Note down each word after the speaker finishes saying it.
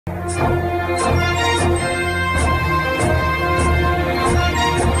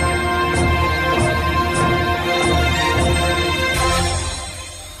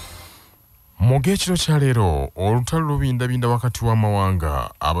Mugekiro kya leero olutalo Lubindabinda wakati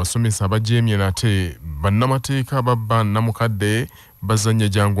w'amawanga abasomesa Bagemye nate bannamateeka Ababba Namukadde Bazanya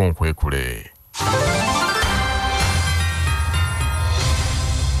Gyangu Onkwekule.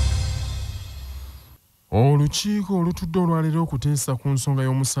 Olukiiko olutudde olwaleero okuteesa ku nsonga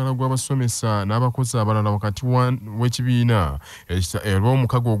y'omusaala gw'abasomesa n'abakozi abalala wakati w'ekibiina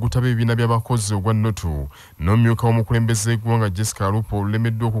olw'omukago ogutaba ebibiina by'abakozi ogwa NOTU n'omumyuka w'omukulembeze w'eggwanga Jessica Alupo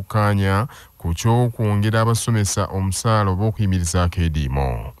olulemeddwa okukkaanya ku ky'okwongera abasomesa omusaala oba okuyimirizaako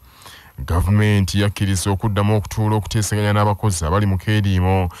ediimo. Gavumenti yakkiriza okuddamu okutuula okuteesaganya n'abakozi abali mu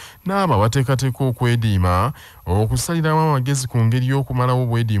keediimo n'abo abateekateeka okwediima okusaliramu amagezi ku ngeri y'okumalawo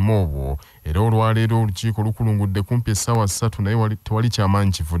obwediimo obwo era olwaleero olukiiko lukulungudde kumpi essaawa 3 naye tewali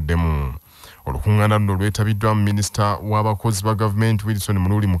kyamaanyi kivuddemu. Olukungaana luno lwetabiddwamu minisita w'abakozi ba gavumenti Wilson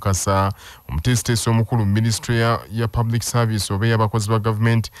Mululi Mukasa, omuteesiteesi omukulu mu minisitule ya public service oba ey'abakozi ba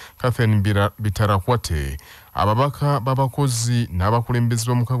gavumenti Catherine Bitarakwate, ababaka b'abakozi n'abakulembeze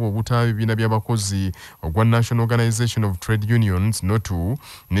b'omukago ogutaba ebibiina by'abakozi ogwa National Organization of Trade Unions NOTU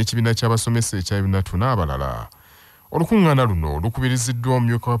n'ekibiina ky'abasomesa ekya UNATU n'abalala. Olukungaana luno lukubiriziddwa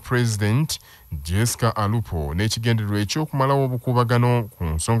omumyuka wa President Jessica Alupo n'ekigendererwa ekyokumalawo obukuubagano ku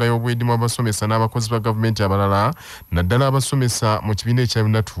nsonga y'obwediimo abasomesa n'abakozi ba gavumenti abalala naddala abasomesa mu kibiina ekya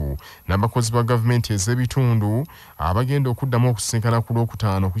UNATU n'abakozi ba gavumenti ez'ebitundu abagenda okuddamu okusisinkana ku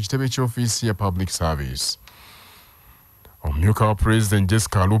Lwokutaano ku kitebe ky'ofiisi ya Public Service. Omumyuka wa President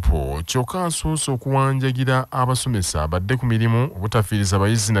Jessica Alupo kyokka asoose okuwanjagira abasomesa badde ku mirimu obutafiiriza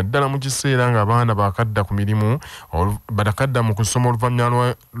abayizi naddala mu kiseera ng'abaana bakadda ku mirimu badakadda mu kusoma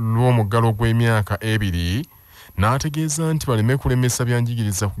oluvannyuma lw'omuggalo gw'emyaka 2 n'ategeeza nti baleme kulemesa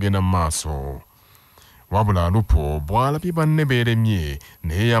byanjigiriza kugenda mu maaso. Wabula Alupo bw'alabye banne beeremye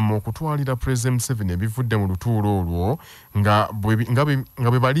neeyama okutwalira President Museveni ebivudde mu lutuulo olwo nga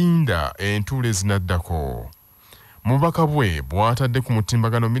bwe balinda entuulo ezinaddako. Mubaka bwe bw'atadde ku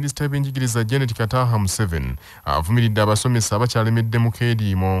mutimbagano minisita w'ebyenjigiriza Janet Kataha Museven avumiridde abasomesa abakyalemedde mu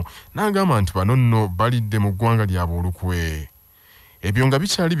keediimo n'agamba nti bano nno balidde mu ggwanga lyabwe olukwe. Ebyo nga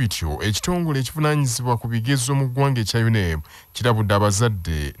bikyali bityo ekitongole ekivunaanyizibwa ku bigezo mu ggwanga ekya UNEB kirabudde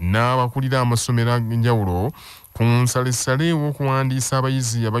abazadde n'abakulira amasomero ag'enjawulo ku nsalessale w'okuwandiisa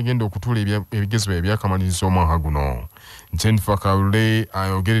abayizi abagenda okutuula ebigezo ebyakamaliriza omwaka guno. Jennifer Kaule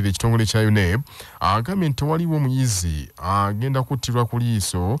ayogerera ekitongole kya UNEB agambye nti tewaliwo muyizi agenda kuttirwa ku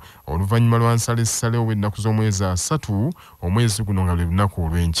liiso oluvannyuma lwa nsalessale ow'ennaku z'omwezi 3 omwezi guno nga lwe lunaku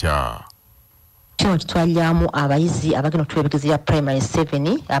olw'enkya. Kino kitwaliramu abayizi abagenda okutuula ebigezo bya primary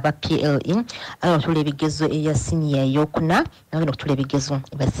 7 aba PLE abagenda okutuula ebigezo ebya senior ey'okuna n'abagenda okutuula ebigezo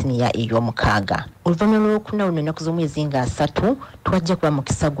ebya senior ey'omukaaga. Oluvannyuma lw'okuna luno ennaku z'omwezi nga 3 twajja kuba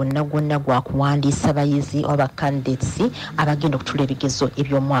mukisa gwonna gwa kuwandiisa abayizi oba candidates abagenda okutuula ebigezo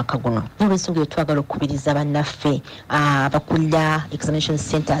eby'omwaka guno. N'olw'ensonga eyo twagala okukubiriza bannaffe abakulira examination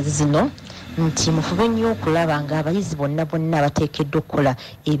centers zino nti mufube nnyo okulaba nga abayizi bonna abateekeddwa okukola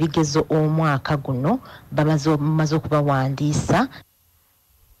ebigezo omwaka guno bamaze okubawandiisa.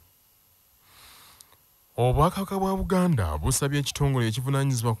 Obwakabaka bwa Buganda busabye ekitongole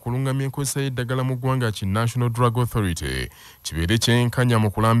ekivunaanyizibwa ku kulungamya enkozesa y'eddagala mu ggwanga ki National Drug Authority kibeere kyenkanya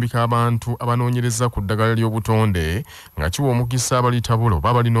mu kulambika abantu abanoonyereza ku ddagala ly'obutonde nga kiwa omukisa abalitabula oba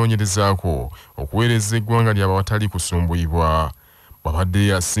abalinoonyerezaako okuweereza eggwanga lyabwe awatali kusumbuyibwa. Babadde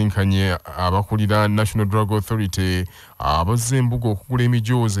yasinkanye abakulira National Drug Authority abazze embuga okugula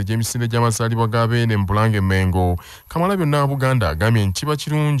emijoozi egy'emisinde gy'amazaalibwa g'abeene mu Bulange Mengo. Kamalabyonna wa Buganda agambye nti kiba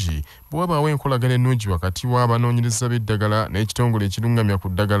kirungi bwe wabaawo enkolagana ennungi wakati w'abanoonyereza b'eddagala n'ekitongole ekirungamya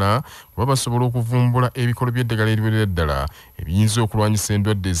ku ddagala kuba basobola okuvumbula ebikolo by'eddagala eriwerera ddala ebiyinza okulwanyisa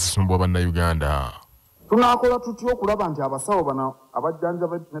endwadde ezisumbwa bannayuganda. Tunaakola tutya okulaba nti abasawo bano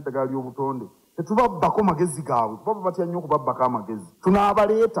abajjanjaba n'eddagala ly'obutonde tetubabbako magezi gaabwe kuba batya nnyo okubabbako amagezi.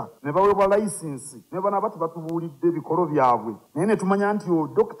 Tunaabaleeta ne baweebwa layisinsi ne banaaba tebatubuulidde ebikolo byabwe naye ne tumanya nti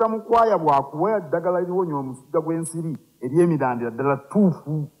Dokita Mukwaya bw'akuwa eddagala eriwonya omusujja gw'ensiri ery'emirandira ddala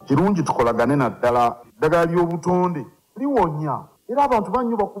ttuufu. Kirungi tukolagane naddala eddagala ly'obutonde liwonya era abantu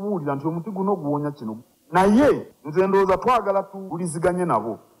bannyo bakubuulira nti omuti guno guwonya kino naye nze ndowooza twagala tuwuliziganye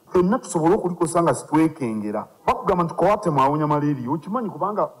nabo ffenna tusobole okulikosa nga situwekengera. Bakugamba nti kowate mwawonya malaria okimanyi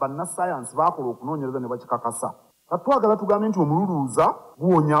kubanga bannasayansi baakola okunoonyereza ne bakikakasa. Katwagala tugambe nti omululuuza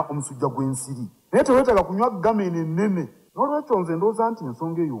guwonya omusujja gw'ensiri naye teweetaaga kunywa gamene ennene. N'olwekyo nze ndowooza nti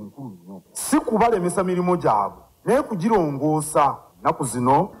ensonga eyo nkulu nnyo si kubalemesa mirimu gyabwe naye kugirongoosa. Ennaku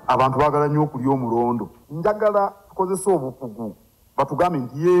zino abantu baagala nnyo okulya omulondo. Njagala tukozese obukugu batugambe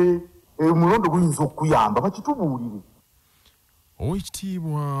nti omulondo guyinza okuyamba bakitubuulire.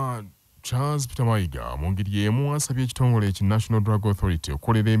 Oweekitiibwa Charles Peter Mayiga mu ngeri y'emu asabye ekitongole eki National Drug Authority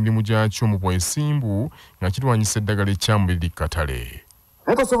okukolera emirimu gyakyo mu bwesimbu nga kirwanyisa eddagala ekyamu liri katale.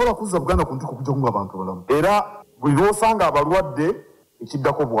 Naye tosobola kuzza Buganda ku ntiko kujja kunga abantu balamu. Era buli lw'osanga abalwadde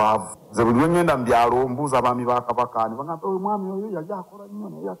ekiddako bwavu. Nze buli lwengenda mu byalo mbuuza abaami ba Kabaka ne bagamba omwami oyo yali akola nnyo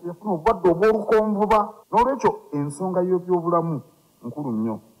naye yafuna obulwadde obw'olukonvuba. N'olwekyo ensonga y'ebyobulamu nkulu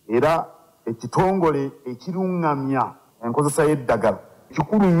nnyo. Era ekitongole ekiruŋŋamya enkozesa y'eddagala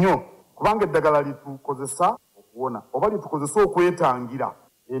kikulu nnyo kubanga eddagala litukozesa okuwona oba litukozesa okwetangira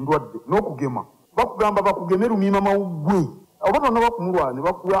endwadde n'okugema. Bakugamba bakugeme lumiima mawuggwe oba bonna bakumulwala ne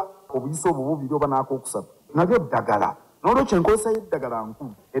bakuwa obuyisa obwo bubiri oba n'akookusatu nabyo ddagala. N'olwekyo enkozesa y'eddagala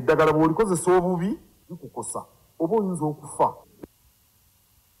nkulu. Eddagala bw'olikozesa obubi likukosa oba oyinza okufa.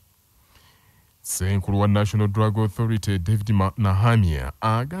 Ssenkulu wa National Drug Authority David Nahamia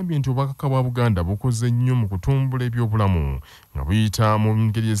agambye nti obwakaka bwa Buganda bukoze nnyo mu kutumbula ebyobulamu nga buyita mu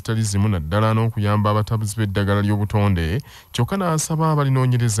ngeri ezitali zimu naddala n'okuyamba abatabuzi b'eddagala ly'obutonde. Kyokka n'asaba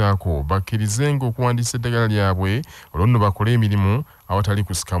abalinoonyerezaako bakkirizenga okuwandiisa eddagala lyabwe olwo nno bakole emirimu awatali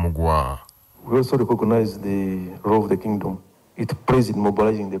kusika mugwa. We also recognize the role of the kingdom. It plays in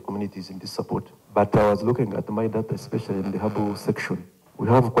mobilizing the communities in this support. But I was looking at my data, especially in the herbal section. We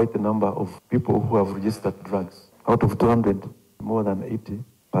have quite a number of people who have registered drugs. Out of 200, more than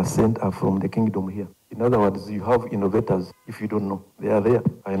 80% are from the kingdom here. In other words, you have innovators, if you don't know. They are there.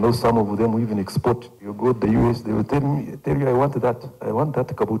 I know some of them who even export. You go to the US, they will tell you, I want that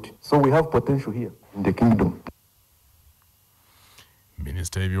kabuti. So we have potential here in the kingdom.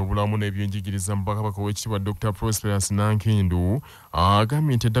 Minisita w'ebyobulamu n'ebyenjigiriza mu Bakabaka w'ekitiibwa Dr. Prosperous Nankindu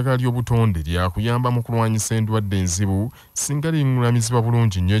agambye nti eddagala ly'obutonde lyakuyamba mu kulwanyisa endwadde enzibu singa liŋŋulamizibwa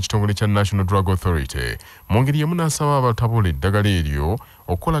bulungi nnyo ekitongole kya National Drug Authority. Mu ngeri y'emu n'asaba abatabula eddagala eryo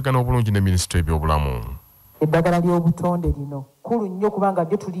okukolagana obulungi ne minisita w'ebyobulamu. Eddagala ly'obutonde lino kulu nnyo kubanga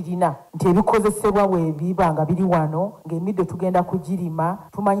lyo tulirina nti ebikozesebwa weebiba nga biri wano ng'emiddo tugenda kugirima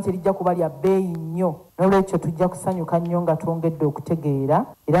tumanyi terijja kuba lya bbeeyi nnyo. N'olwekyo tujja kusanyuka nnyo nga twongedde okutegeera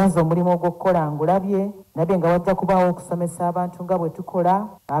era nze omulimu ogw'okukola ngulabye nabye nga wajja kubaawo okusomesa abantu nga bwe tukola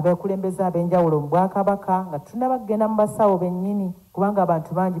abeekulembeze ab'enjawulo mu Bwakabaka nga tunabagenda mu basawo bennyini kubanga abantu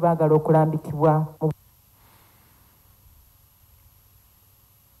bangi baagala okulambikibwa.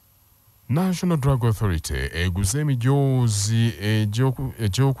 National Drug Authority eguze emijoozi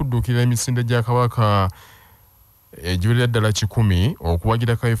egy'okudduukirira emisinde gya Kabaka egiwerera ddala 100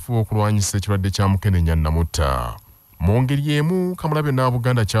 okuwagira kaweefube okulwanyisa ekirwadde kya mukenenya namutta. Mu ngeri y'emu Kamalabyonna wa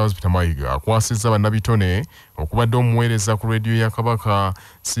Buganda Charles Peter Mayiga akwasizza bannabitone okubadde omuweereza ku leediyo ya Kabaka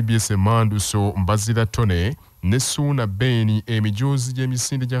CBS Manduso Mbazira Tone ne Suuna Beni emijoozi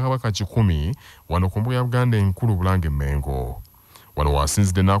gy'emisinde gya Kabaka 100 wano ku mbuga ya Buganda enkulu Bulange Mmengo. Wano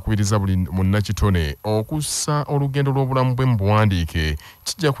wasinzidde n'akubiriza buli munnakitone okussa olugendo lw'obulamu bwe mu buwandiike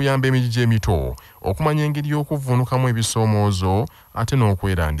kijja kuyamba emigi gy'emito okumanya engeri y'okuvvuunukamu ebisoomoozo ate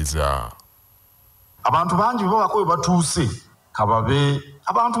n'okwerandiza. Abantu bangi babako we batuuse kababe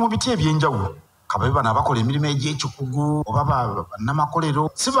abantu mu biti ebyenjawulo kababe bano abakola emirimu egy'ekikugu oba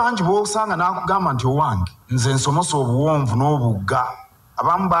bannamakolero si bangi bw'osanga n'akugamba nti owange nze nsomosa obuwonvu n'obugga.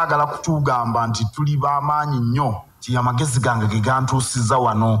 Abamu baagala kutugamba nti tuli b'amaanyi nnyo ti amagezi gange ge gantuusizza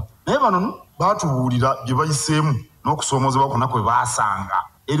wano. Naye bano baatubuulira bye bayiseemu n'okusoomozebwa kwonna kwe baasanga.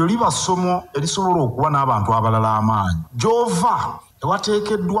 Eryo liba ssomo erisobola okuwa n'abantu abalala amaanyi. Gy'ova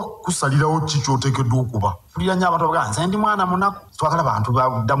tewateekeddwa kusalirawo ki ky'oteekeddwa okuba. Mpulira nnyo abantu abagaa nze ndi mwana munaku. Twagala bantu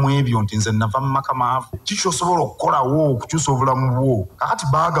baddamu ebyo nti nze nava mu maka maavu. Ki ky'osobola okukolawo okukyusa obulamu bwo. Kakati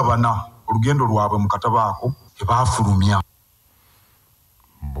baagabana olugendo lwabwe mu katabaako tebaafulumya.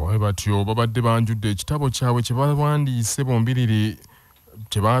 Bwe batyo babadde banjudde ekitabo kyabwe kye bawandiise bombiriri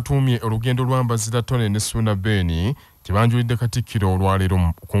kye baatuumye olugendo lwa Mbazira Tone ne Suuna Beni kye banjulidde Katikkiro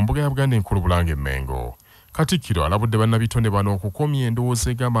olwaleero ku mbuga ya Buganda enkulu Bulange Mmengo. Katikkiro alabudde bannabitone bano okukomya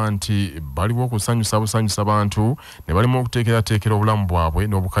endowooza egamba nti baliwo okusanyusa busanyusa bantu ne balimu okuteekerateekera obulamu bwabwe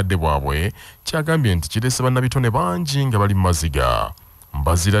n'obukadde bwabwe. Kyagambye nti kireese bannabitone bangi nga bali mu maziga.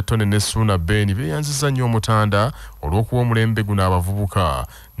 Mbazira Tone ne Suuna Beni beeyanziza nnyo omutanda olw'okuwa omulembe guno abavubuka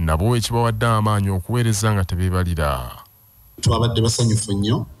nabo ekibawadde amaanyi okuweereza nga tebeebalira. Twabadde basanyufu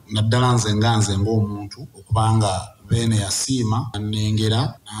nnyo naddala nze ng'omuntu okubanga Beene yasiima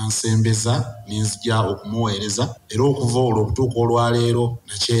annengera nansembeza nenzija okumuweereza era okuva olwo okutuuka olwaleero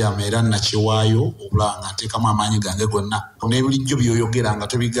nakyeyama era nakiwaayo okulaba nga nteekamu amaanyi gange gonna. N'ebulijjo by'oyogera nga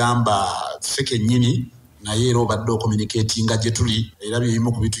tobigamba ffe kennyini naye era obadde okommunikatinga gye tuli era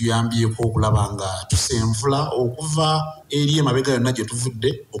bimu ku bituyambyeko okulaba nga tusenvula okuva eri emabega yonna gye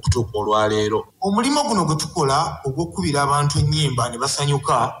tuvudde okutuuka olwaleero. Omulimu guno gwe tukola ogw'okkubira abantu ennyimba ne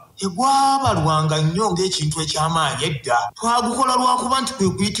basanyuka tegwabalwanga nnyo ng'ekintu eky'amaanyi edda. Twagukola lwakuba nti kwe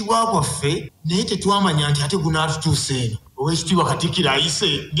kuyitibwa kwaffe naye tetwamanya nti ate gunaatutuusa eno. Oweekitiibwa Katikkiro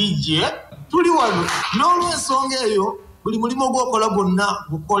ayise dijje tuli wano. N'olw'ensonga eyo buli mulimu gw'okola gwonna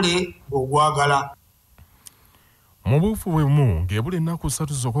gukole ng'ogwagala. Mu buufu bwemu ng'ebula ennaku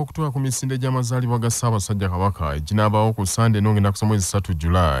 3 zokka okutuuka ku misinde gy'amazaalibwa ga Ssaabasajja Kabaka eginaabaawo ku Sande n'ogenda ku mwezi 3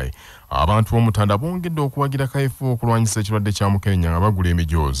 Julayi, abantu b'Omutanda bongedde okuwagira kaefu okulwanyisa ekirwadde kya Mukenenya nga bagula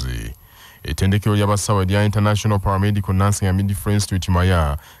emijoozi. Ettendekero ly'abasawo erya International Paramedical Nursing and Midwifery Institute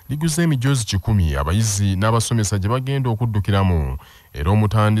Maya liguze emijoozi 100 abayizi n'abasomesa gye bagenda okuddukiramu, era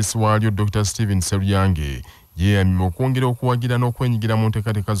omutandisi waalyo Dr. Stephen Seruyange yeeyamye okwongera okuwagira n'okwenyigira mu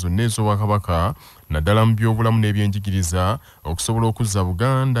nteekateeka zonna ez'Obwakabaka naddala mu by'obulamu n'ebyenjigiriza okusobola okuzza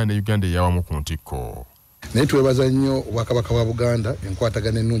Buganda ne Uganda eyawamu ku ntikko. Naye twebaza nnyo Obwakabaka bwa Buganda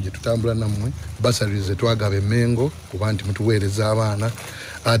enkwatagana ennungi tutambula nammwe, bursaries twagaba Emmengo kuba nti mutuweereza abaana,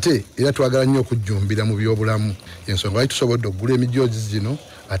 ate era twagala nnyo okujjumbira mu by'obulamu. Ensonga lwaki tusobodde okugula emijoozi gino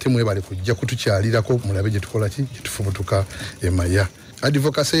ate mwebale kujja kutukyalirako mulabe gye tukola ki gye tufubutuka emaya.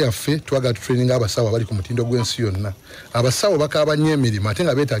 Advocacy yaffe twagala tutraininga abasawo abali ku mutindo gw'ensi yonna. Abasawo bakaaba nnyo emirimu ate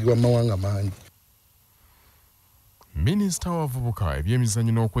nga beetaagibwa mu mawanga mangi. Minisita w'abavubuka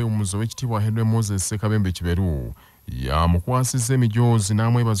ebyemizannyo n'okwewummuza Oweekitiibwa Henry Moses Ssekabembe Kiberu yamukwasizza emijoozi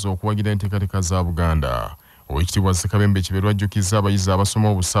n'amwebaza okuwagira enteekateeka za Buganda. Oweekitiibwa Ssekabembe Kiberu ajjukiza abayizi abasoma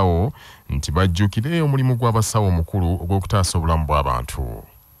obusawo nti bajjukire omulimu gw'abasawo omukulu ogw'okutaasa obulamu bw'abantu.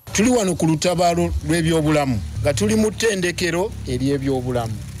 Tuli wano ku lutabaalo lw'ebyobulamu nga tuli mu ttendekero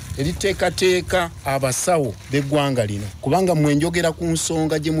ery'ebyobulamu eriteekateeka abasawo b'eggwanga lino, kubanga mwenjogera ku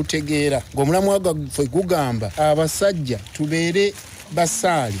nsonga gye mutegeera ng'omulamwa gwaffe gugamba abasajja tubeere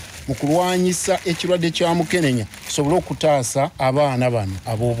basaali mu kulwanyisa ekirwadde kya Mukenenya tusobole okutaasa abaana bano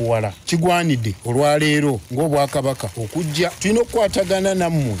ab'obuwala. Kigwanidde olwaleero ng'Obwakabaka okujja tulina okukwatagana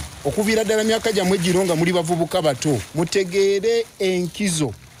nammwe okuviira ddala myaka gyammwe giro nga muli bavubuka bato mutegeere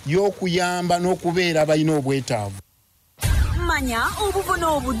enkizo y'okuyamba n'okubeera abalina obwetaavu. Manya obuvuna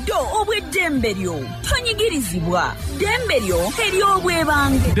obuddo obw'eddembe lyo tonyigirizibwa. Ddembe lyo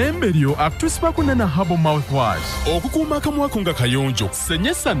ery'obwebange. Ddembe lyo akutusibako Nana Herbal Mouthwash okukuuma akamwa ko nga kayonjo.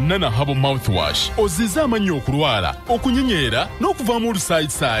 Senyesa Nana Herbal Mouthwash oziza amannyo okulwala, okunyinyeera n'okuvaamu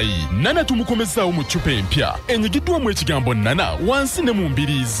olusaayi-saayi. Nana tumukomezaawo mu ccupa empya enyigiddwamu ekigambo Nana wansi ne mu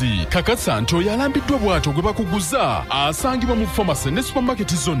mbiriizi. Kakasa nti oyo alambiddwa bw'atyo gwe bakuguza asangibwa mu pharmacy ne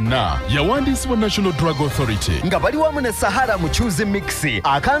supermarket zonna. Yawandiisibwa National Drug Authority nga bali wamu ne Sahara mu Choose Mix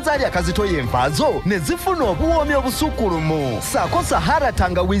akanzaali akazitoya envaazo ne zifuna obuwoomi obusukkulumu. Saako Sahara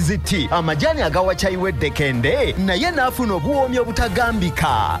tangawizi tea amajani agawa chai weddekende naye n'afuna obuwoomi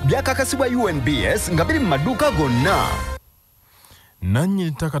obutagambika. Byakakasibwa UNBS nga biri mu maduuka gonna.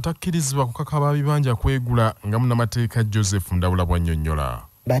 Nannyini ttaka takkirizibwa kukakaba bibanja kwegula nga munnamateeka Joseph Ndawula bw'annyonnyola.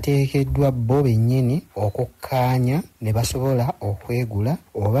 Bateekeddwa bo bennyini okukkaanya ne basobola okwegula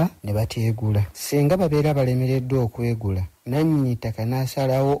oba ne bateegula. Singa babeera balemereddwa okwegula, nannyini ttaka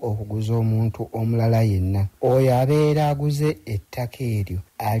n'asalawo okuguza omuntu omulala yenna, oyo abeera aguze ettaka eryo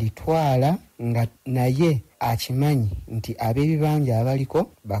alitwala nga naye akimanyi nti ab'ebibanja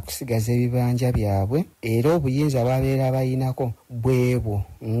abaliko bakusigaza ebibanja byabwe era obuyinza babeera bayinako bwebwo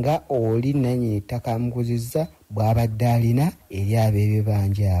nga oli nannyini ttaka amuguzizza bw'abadde alina eri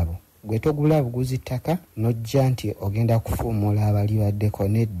ab'ebibanja abo. Gwe togula buguzi ttaka n'ojja nti ogenda kufuumula abali baddeko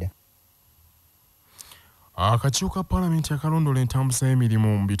nedda. Akakiiko ka Paalamenti akalondola entambuza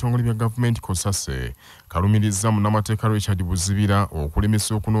y'emirimu mu bitongole bya gavumenti Kosase kalumirizza munnamateeka Richard Buzibira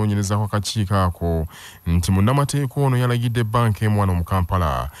okulemesa okunoonyereza kw'akakiiko ako nti munnamateeka ono yalagidde bbanka emu wano mu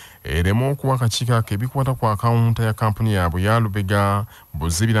Kampala ereme okuwa akakiiko ako ebikwata ku akawunta ya kampuni yaabwe ya Lubega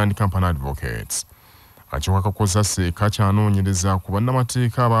Buzibira and Company Advocates. Akakiiko ka Kosase kakyanoonyereza ku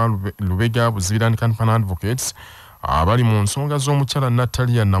bannamateeka aba Lubega Buzibira and Company Advocates abali mu nsonga z'omukyala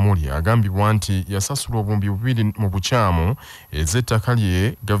Natalia Namuli agambibwa nti yasasulwa obumbi bubiri mu bukyamu ez'ettaka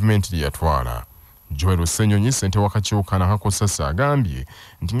lye gavumenti lye yatwala. Joel Ssenyonyi ssente w'akakiiko kano aka Kosase agambye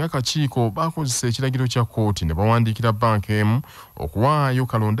nti ng'akakiiko baakozesa ekiragiro kya kkooti ne bawandiikira bbanka emu okuwaayo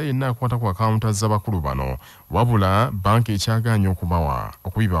kalonda yenna akwata ku akawunta z'abakulu bano wabula bbanka ekyagaanye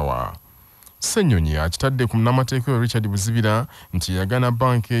okubibawa. Ssenyonyi akitadde ku munnamateeka Richard Buzibira nti yagana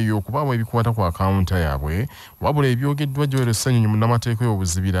bbanka eyo okubawa ebikwata ku akawunta yaabwe wabula ebyogeddwa Joel Ssenyonyi munnamateeka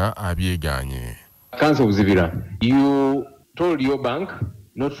Buzibira abyegaanye. Council Buzibira, you told your bank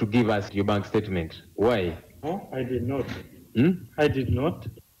not to give us your bank statement. Why? No, I did not. I did not.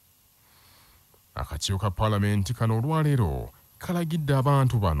 Akakiiko ka Paalamenti kano olwaleero kalagidde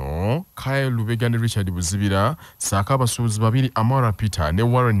abantu bano Kyle Lubega ne Richard Buzibira saaka abasuubuzi babiri Amara Peter ne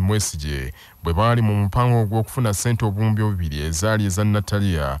Warren Mwesige bwe baali mu mupango gw'okufuna ssente obuwumbi bubiri ezaali eza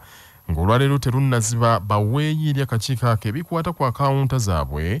Natalia ng'olwaleero terunnaziba baweeyi eri akakiiko ako ebikwata ku akawunta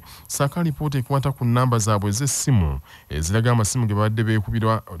zaabwe saaka alipoota ekwata ku nnamba zaabwe ez'essimu eziraga amasimu ge babadde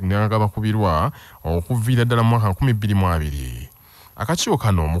beekubirwa nga bakubirwa okuviira ddala mu mwaka 2020. Akakiiko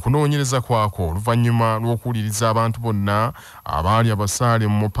kano mu kunoonyereza kwako oluvannyuma lw'okuwuliriza abantu bonna abaali abasaale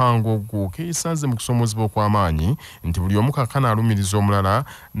mu mupango ogwo keesanze mu kusoomozebwa okw'amaanyi nti buli omu kaakana alumiriza omulala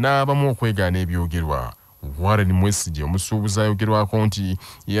n'abamu okwegaana ebyogerwa. Warren Mwesige omusuubuzi ayogerwako nti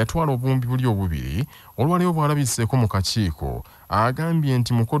yatwala obuwumbi buli obubiri olwaleero bw'alabiseeko mu kakiiko agambye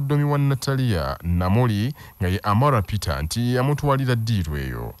nti mukoddomi wa Natalia Namuli nga ye Amara Peter nti yamutwalira ddiiru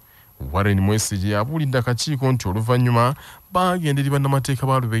eyo. Warren Mwesige abuulidde akakiiko nti oluvannyuma bagenda eri bannamateeka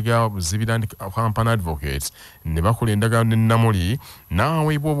ba Lubega Buzibira and Company Advocates ne bakola endagaano ne Namuli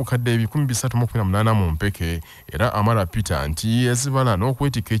n'aweebwa obukadde 348 mu mpeke era Amara Peter nti yazibala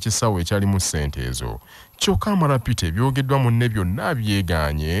n'okwetikka ekisawo ekyalimu ssente ezo. Kyokka Amara Peter ebyogeddwa munne byonna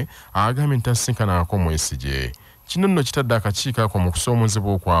byegaanye agambye nti tasinkanako Mwesige. Kino nno kitadde akakiiko ako mu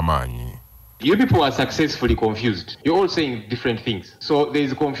kusoomozebwa okw'amaanyi. You people are successfully confused. You're all saying different things. So there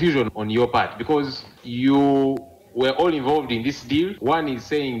is confusion on your part because you were all involved in this deal. One is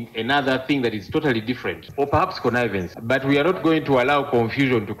saying another thing that is totally different, or perhaps connivance. But we are not going to allow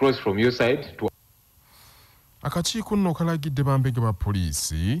confusion to cross from your side to Akakiiko nno kalagidde bambege ba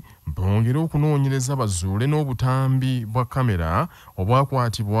poliisi bongere okunoonyereza bazuule n'obutambi bwa kamera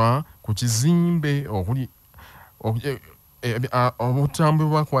obwakwatibwa ku kizimbe okuli obutambi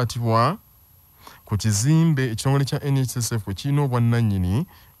bwakwatibwa ku kizimbe ekitongole kya NHSF kirina obwannannyini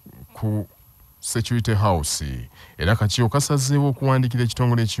ku Security House. Era akakiiko kasazeewo okuwandiikira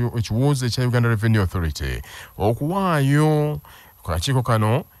ekitongole ekiwooza ekya Uganda Revenue Authority okuwaayo akakiiko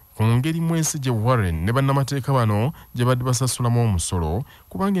kano ku ngeri Mwesige Warren ne bannamateeka bano gye badde basasulamu omusolo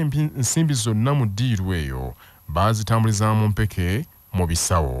kubanga ensimbi zonna mu ddiiru eyo baazitambulizaamu mpeke mu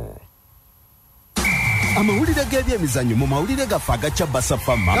bisawo. Amawulire g'ebyemizannyo mu mawulire gaffe agaca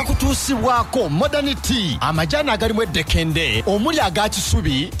Basafama gakutuusibwako Modernity, amajaani agalimu eddekende omuli aga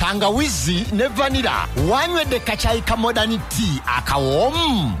kisubi, tangawizi ne vanira. Wanywedde kacaayi ka Modernity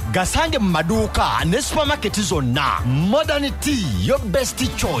akawoomu gasange mu maduuka ne supamaketi zonna. Modernity, your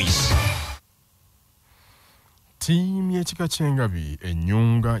best choice. Ttiimu y'ekika ky'engabi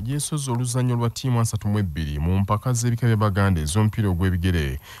ennyunga yeesoze oluzannya lwa ttiimu 32 mu mpaka z'ebika by'Abaganda ez'omupiira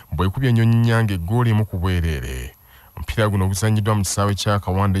ogw'ebigere bw'ekubye Ennyonyi Nyange eggoolo emu ku bwereere. Omupiira guno guzannyiddwa mu kisaawe kya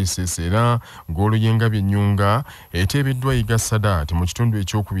Kawanda Isese era ggoolo y'engabi ennyunga eteebeddwa Yiga Sadaati mu kitundu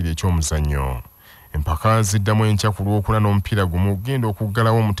ekyokubiri eky'omuzannyo. Empaka ziddamu enkya ku Lwokuna n'omupiira gumu genda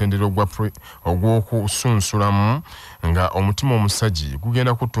okuggalawo omutendera ogw'okusunsulamu nga omutima omusajji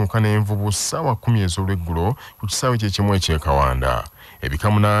gugenda kutunka n'envubu ssaawa 10 ez'olweggulo ku kisaawe kyekimu eky'ekawanda. Ebika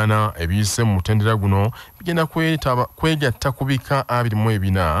 8 ebiyise mu mutendera guno bigenda kwegatta ku bika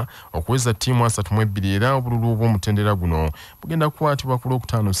 24 okuweza ttiimu 32 era obululu obw'omutendera guno bugenda kukwatibwa ku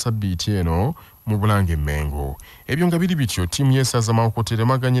Lwokutaano Ssabbiiti eno mu Bulange Mengo. Ebyo nga biri bityo ttiimu y'essaza Mawokota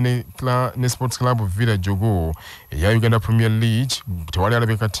emaganye ne Sports Club Villa Jogo eya Uganda Premier League tewali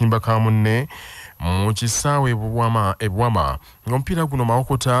alabye katimba ka munne mu kisaawe ebwama ng'omupiira guno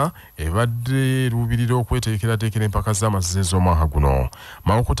Mawokota ebadde luubirira okweteekerateekera empaka z'amaseze z'omwaka guno.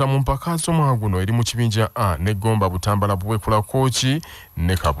 Mawokota mu mpaka z'omwaka guno eri mu kibinja A ne Gomba Butambala Buwekula Kooki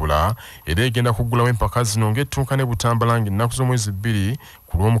ne Kabula era egenda kuggulawo empaka zino ng'ettunka ne Butambala ng'ennaku z'omwezi 2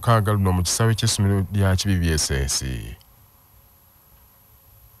 ku Lwomukaaga luno mu kisaawe ky'essomero lya KBBSS.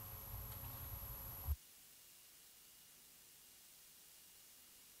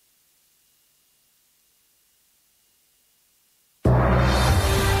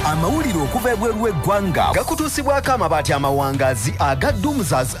 Amawulire okuva ebweru w'eggwanga gakutuusibwako amabaati amawangaazi aga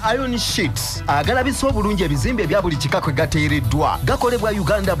Dumzas Iron Sheets agalabisa obulungi ebizimbe ebya buli kika kwe gateereddwa gakolebwa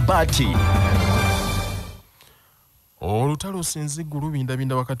Uganda Baati. Olutalo sinziggu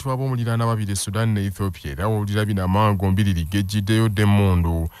Lubindabinda wakati w'ab'omuliraana babiri Sudan ne Ethiopia era owulira bino amango mbiriri gejjiddeyo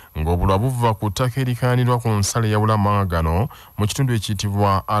Demundu ng'obulwa buva ku ttaka erikaanirwa ku nsalo eyawula amagano mu kitundu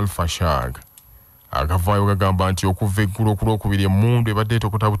ekiyitibwa Alpha Shag. Agavaayo gagamba nti okuva eggulo ku Lwokubiri emmundu ebadde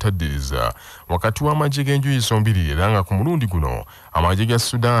etokota butaddiriza wakati w'amagye g'enjuyi zombiriri era nga ku mulundi guno amagye ga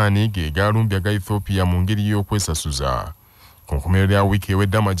Sudaani ge gaalumbye aga Ethiopia mu ngeri y'okwesasuza. Ku nkomerero ya wiiki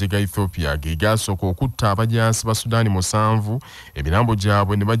ewedde amagye ga Ethiopia ge gaasooka okutta abajaasi ba Sudaani 7 emirambo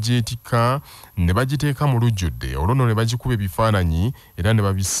gyabwe ne bagiteeka mu lujjudde olwo nno ne bagikuba ebifaananyi era ne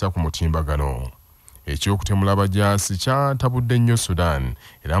babissa ku mutimbagano. ekyokutemula abajaasi kyatabudde nnyo Sudan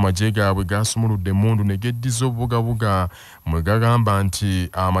era amagye gaabwe gasumuludde emmundu ne geddiza obubugabuga mwe gagamba nti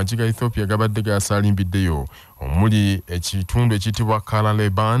amagye ga Ethiopia gabadde gasaalimbiddeyo omuli ekitundu ekiyitibwa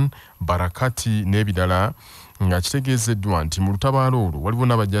Kalaleban, Barakati n'ebirala nga kitegeezeddwa nti mu lutabaalo olwo waliwo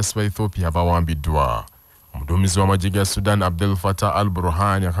n'abajaasi ba Ethiopia abawambiddwa. Omuduumizi w'amagye ga Sudan Abdel Fattah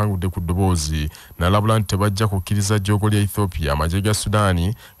al-Burhan yakangudde ku ddoboozi n'alabula nti tebajja kukkiriza jjoogo lya Ethiopia amagye ga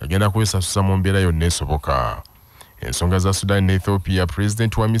Sudaani gagenda kwesasuza mu mbeera yonna esoboka. Ensonga za Sudan ne Ethiopia,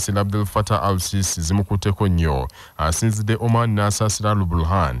 Pulezidenti wa Misiri Abdel Fattah al-Sisi zimukutteko nnyo asinzidde Oman n'asaasira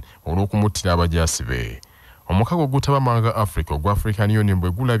al-Burhan olw'okumuttira abajaasi be. Omukago ogutaba amawanga ga Africa ogwa African Union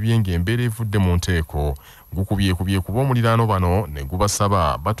bwe gulabye ng'embeera evudde mu nteeko gukubyekubye ku b'omuliraano bano ne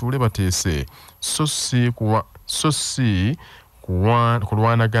gubasaba batuule bateese so si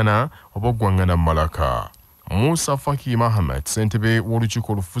kulwanagana oba oggwangana mu malaka. Musa Faki Mahamat, ssentebe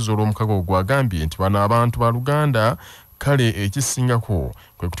w'olukiiko olufuzi olw'omukago ogwo agambye nti bano abantu ba Luganda kale ekisingako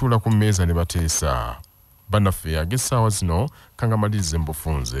kwe kutuula ku mmeeza ne bateesa. Bannaffe ag'essaawa zino kangamalirize mu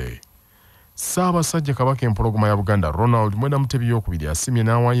bufunze. Ssaabasajja Kabaka empologoma ya Buganda Ronald Mwenda Mutebi II asimye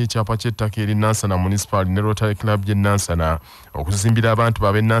n'awaayo ekyapa ky'ettaka eri Nansana Municipal ne Rotary Club y'e Nansana okuzimbira abantu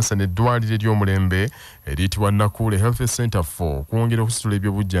b'ab'e Nansana eddwaliro ery'omulembe eriyitibwa Nakule Health Center 4 okwongera okusitula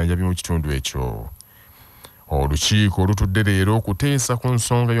ebyobujjanjabi mu kitundu ekyo. Olukiiko olutudde leero okuteesa ku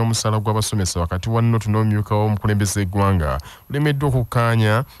nsonga y'omusaala gw'abasomesa wakati wa Notu n'omumyuka w'omukulembeze w'eggwanga lulemeddwa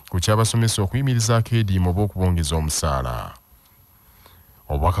okukkaanya ku ky'abasomesa okuyimirizaako ediimu oba okubongeza omusaala.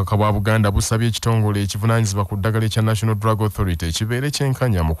 Obubaka bwa Buganda busabye ekitongole ekivunaanyizibwa ku ddagala ekya National Drug Authority ekibeere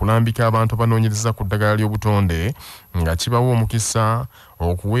kyenkanya mu kulambika abantu abanoonyereza ku ddagala ly'obutonde nga kibawa omukisa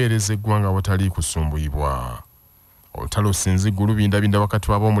okuweereza eggwanga awatali kusumbuyibwa. Olutalo Sinzigu Lubindabinda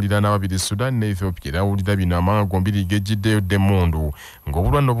wakati w'ab'omuliraano ababiri Sudan ne Ethiopia era awulira bino amawanga gombiri gejjiddeyo Demondu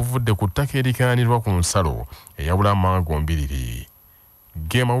ng'obulwadde obuvudde ku ttaka erikaanirwa ku nsalo eyawula amawanga gombiriri.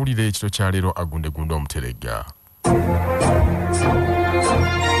 Ge mawulire ekiro kya leero Agundegunda Omuteregga.